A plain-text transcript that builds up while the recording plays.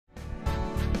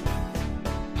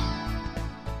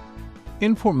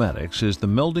Informatics is the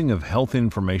melding of health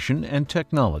information and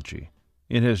technology.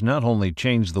 It has not only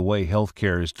changed the way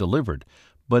healthcare is delivered,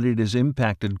 but it has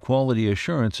impacted quality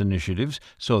assurance initiatives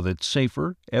so that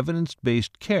safer,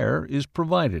 evidence-based care is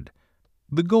provided.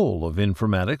 The goal of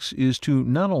informatics is to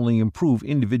not only improve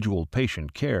individual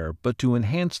patient care, but to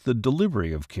enhance the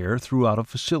delivery of care throughout a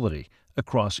facility,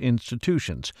 across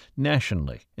institutions,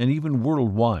 nationally, and even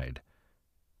worldwide.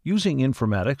 Using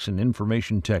informatics and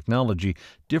information technology,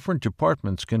 different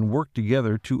departments can work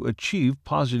together to achieve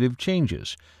positive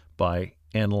changes by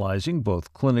analyzing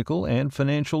both clinical and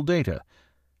financial data,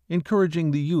 encouraging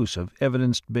the use of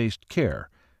evidence-based care,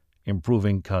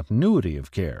 improving continuity of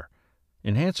care,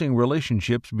 enhancing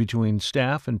relationships between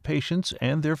staff and patients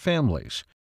and their families,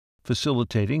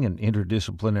 facilitating an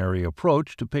interdisciplinary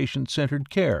approach to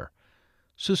patient-centered care,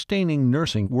 sustaining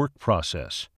nursing work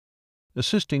process,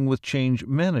 assisting with change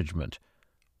management,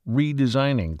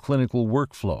 redesigning clinical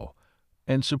workflow,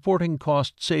 and supporting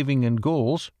cost-saving and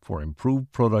goals for improved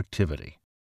productivity.